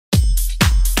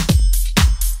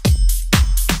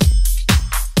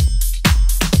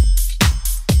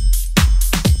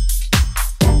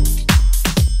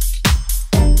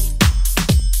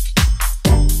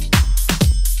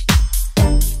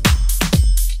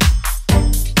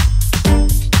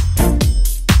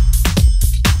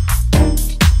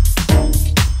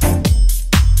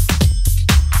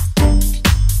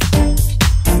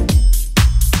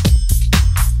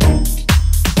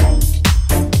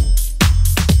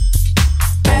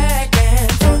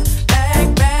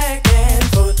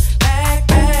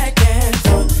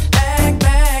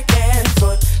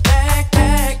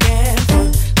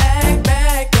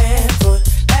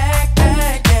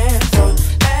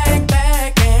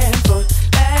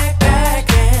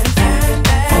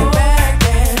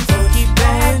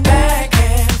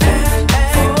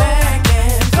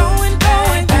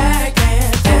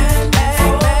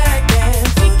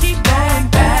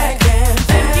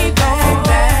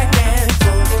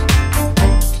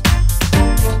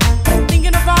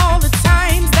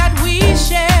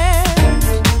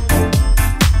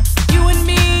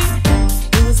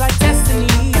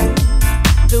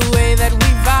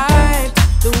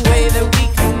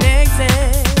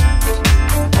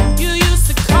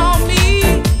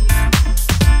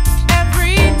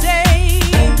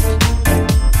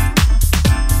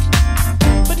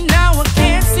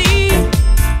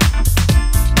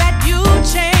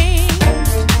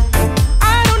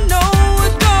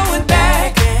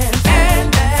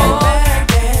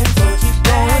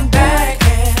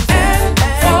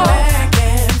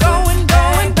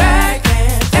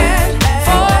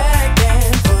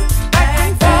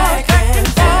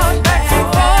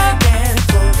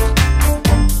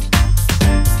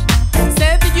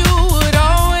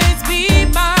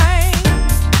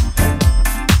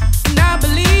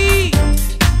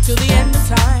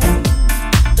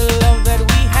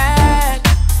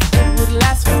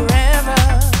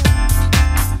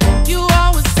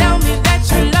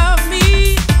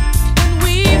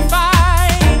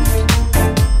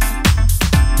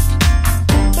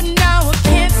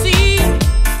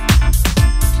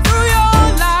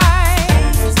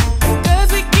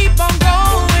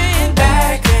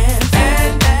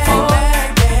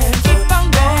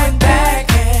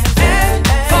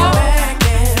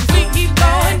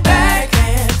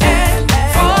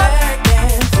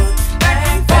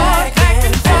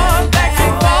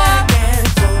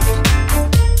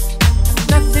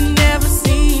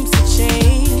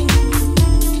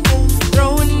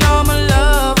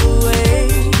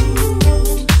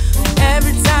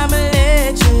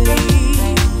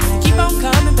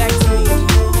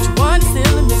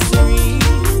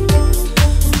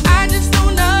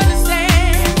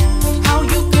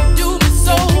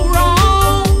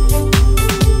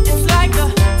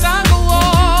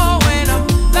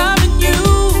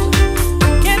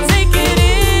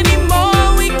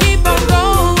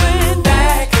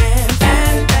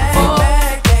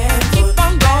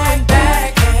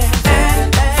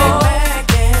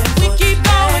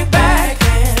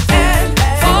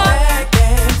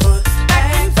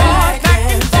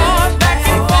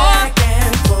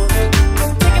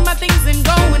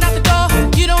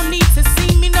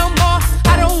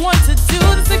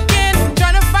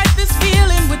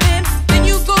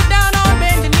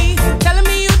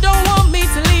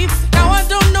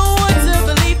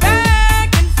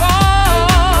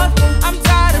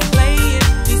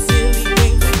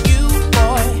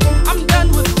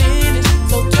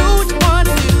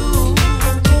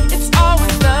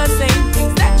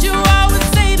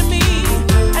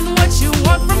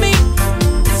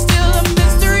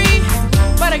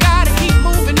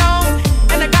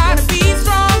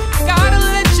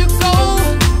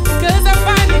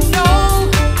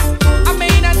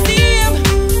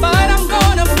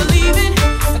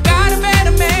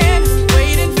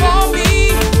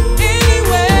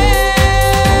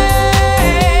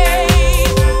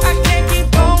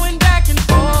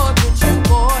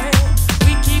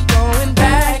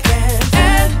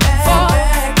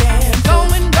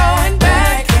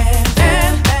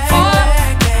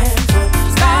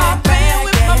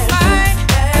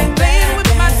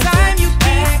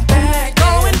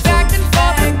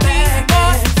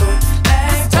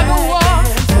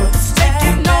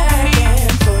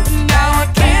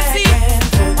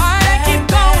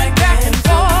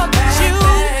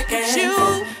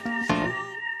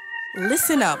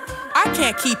listen up. I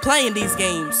can't keep playing these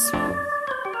games.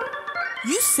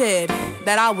 You said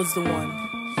that I was the one.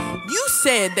 You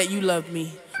said that you loved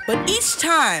me. But each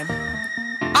time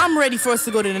I'm ready for us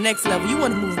to go to the next level, you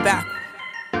want to move back.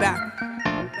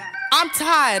 I'm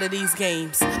tired of these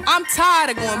games. I'm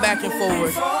tired of going back and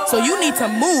forward. So you need to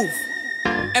move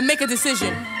and make a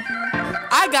decision.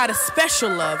 I got a special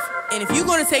love, and if you're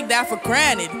gonna take that for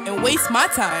granted and waste my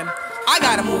time, I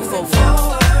gotta move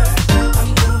forward.